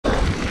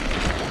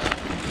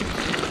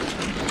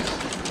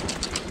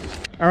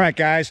All right,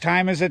 guys,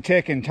 time is a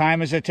ticking.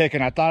 Time is a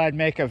ticking. I thought I'd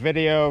make a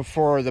video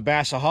for the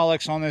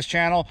Bassaholics on this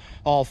channel,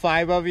 all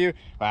 5 of you.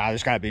 Wow,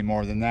 there's got to be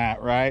more than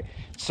that, right?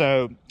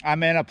 So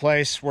I'm in a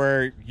place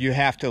where you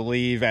have to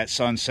leave at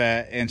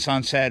sunset, and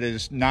sunset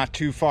is not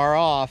too far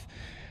off.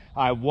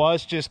 I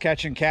was just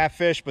catching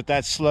catfish, but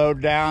that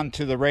slowed down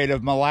to the rate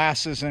of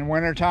molasses in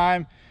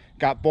wintertime.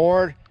 Got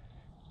bored.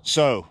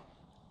 So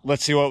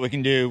let's see what we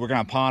can do. We're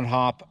going to pond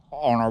hop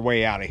on our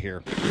way out of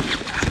here.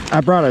 I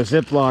brought a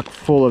Ziploc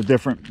full of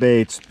different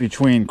baits,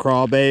 between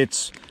crawl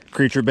baits,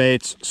 creature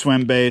baits,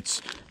 swim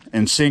baits,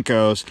 and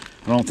Cincos.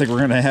 I don't think we're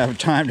going to have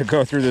time to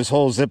go through this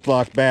whole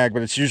Ziploc bag,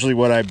 but it's usually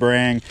what I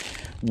bring.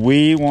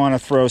 We want to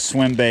throw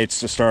swim baits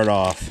to start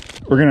off.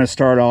 We're going to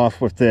start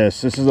off with this.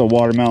 This is a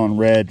watermelon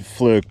red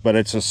fluke, but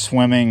it's a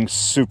swimming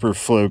super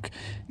fluke,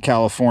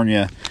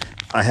 California.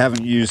 I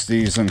haven't used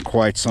these in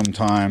quite some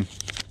time.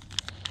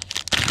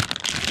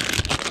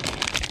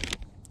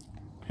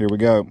 Here we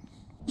go.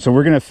 So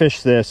we're going to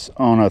fish this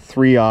on a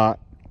 3/0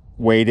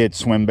 weighted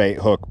swim bait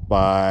hook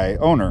by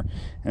Owner.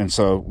 And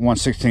so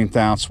 1/16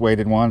 ounce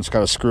weighted one. It's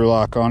got a screw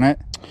lock on it.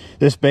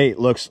 This bait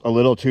looks a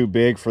little too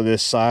big for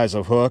this size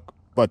of hook,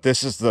 but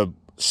this is the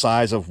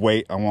size of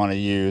weight I want to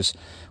use.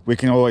 We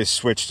can always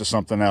switch to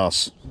something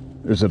else.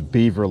 There's a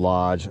beaver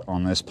lodge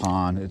on this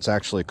pond. It's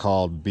actually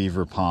called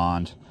Beaver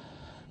Pond.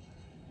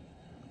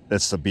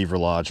 That's the beaver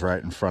lodge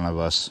right in front of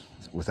us,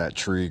 with that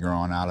tree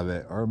growing out of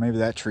it, or maybe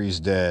that tree's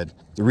dead.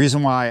 The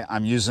reason why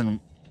I'm using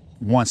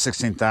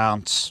 1/16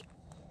 ounce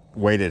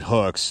weighted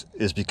hooks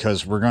is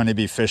because we're going to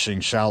be fishing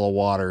shallow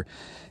water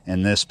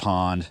in this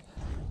pond.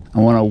 I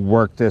want to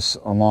work this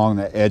along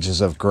the edges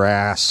of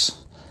grass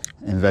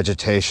and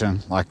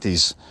vegetation, like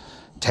these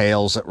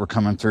tails that were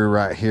coming through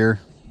right here.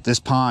 This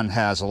pond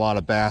has a lot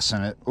of bass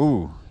in it.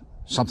 Ooh,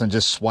 something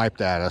just swiped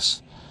at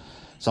us.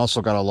 It's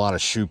also got a lot of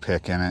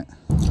Choupique in it.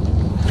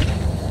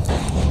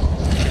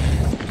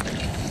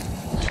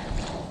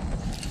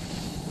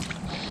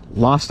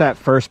 Lost that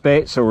first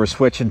bait, so we're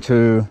switching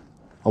to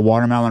a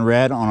watermelon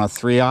red on a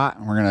 3/0,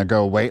 and we're gonna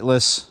go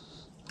weightless.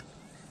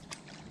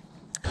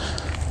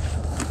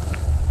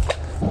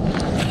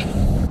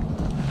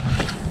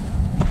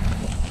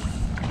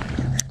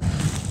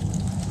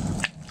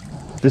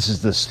 This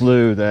is the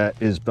slough that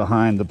is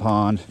behind the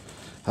pond.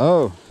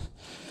 Oh,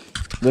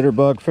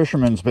 litterbug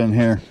fisherman's been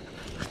here.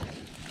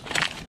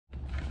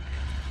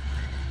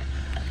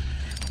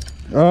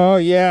 Oh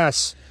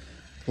yes,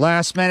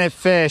 last minute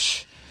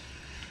fish.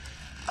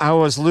 I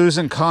was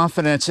losing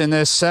confidence in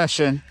this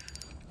session.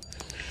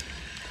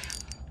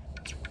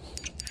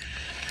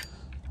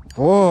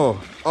 Whoa,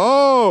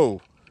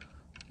 oh,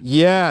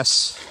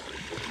 yes.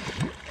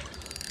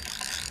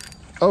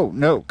 Oh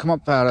no, come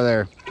up out of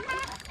there.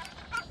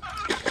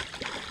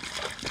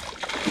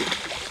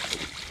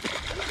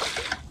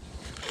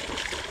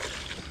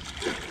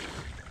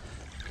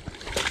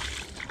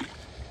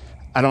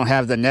 I don't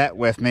have the net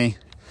with me.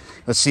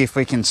 Let's see if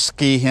we can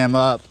ski him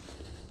up.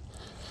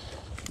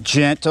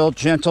 Gentle,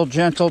 gentle,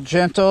 gentle,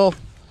 gentle.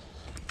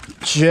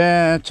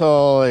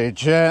 Gently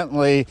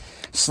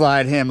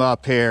slide him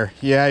up here.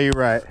 Yeah, you're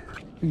right.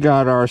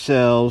 Got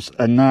ourselves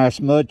a nice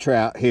mud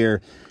trout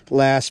here.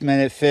 Last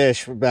minute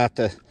fish. We're about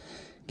to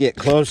get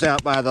closed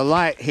out by the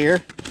light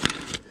here.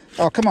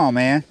 Oh, come on,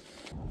 man.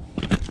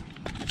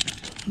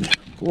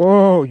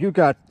 Whoa, you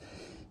got...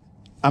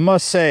 I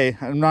must say,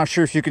 I'm not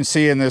sure if you can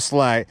see in this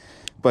light,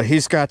 but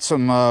he's got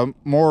some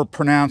more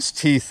pronounced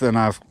teeth than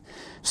I've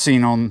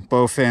seen on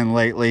Bowfin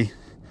lately.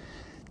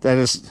 That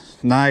is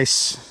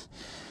nice.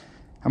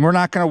 And we're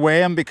not going to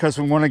weigh him because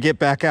we want to get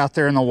back out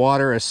there in the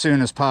water as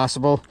soon as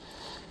possible.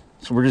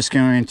 So we're just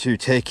going to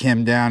take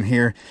him down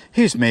here.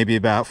 He's maybe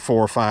about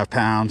 4 or 5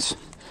 pounds,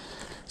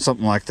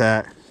 something like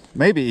that.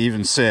 Maybe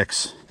even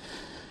 6.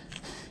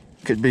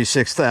 Could be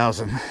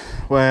 6,000.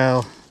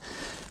 Well,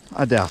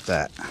 I doubt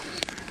that.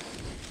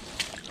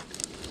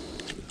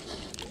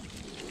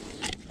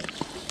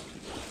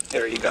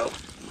 There you go.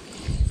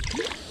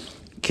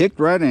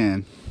 Kicked right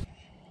in.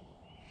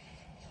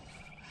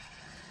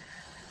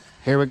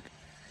 Here we go.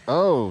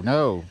 Oh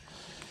no,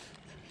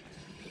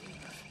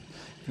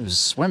 it was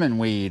swimming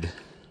weed.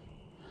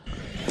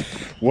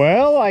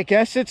 Well, I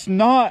guess it's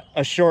not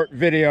a short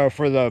video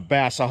for the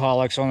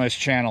Bassaholics on this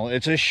channel.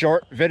 It's a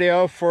short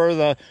video for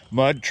the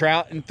mud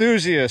trout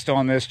enthusiast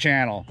on this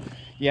channel.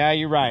 Yeah,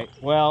 you're right.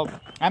 Well,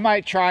 I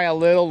might try a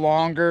little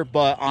longer,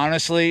 but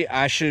honestly,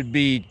 I should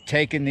be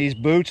taking these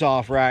boots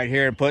off right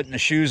here and putting the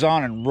shoes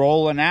on and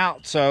rolling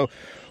out. So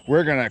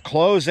we're gonna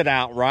close it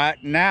out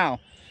right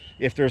now.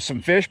 If there's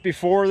some fish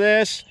before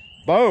this,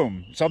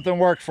 boom, something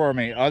worked for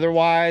me.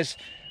 Otherwise,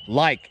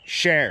 like,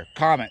 share,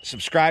 comment,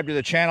 subscribe to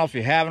the channel if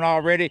you haven't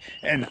already,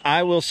 and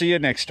I will see you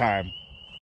next time.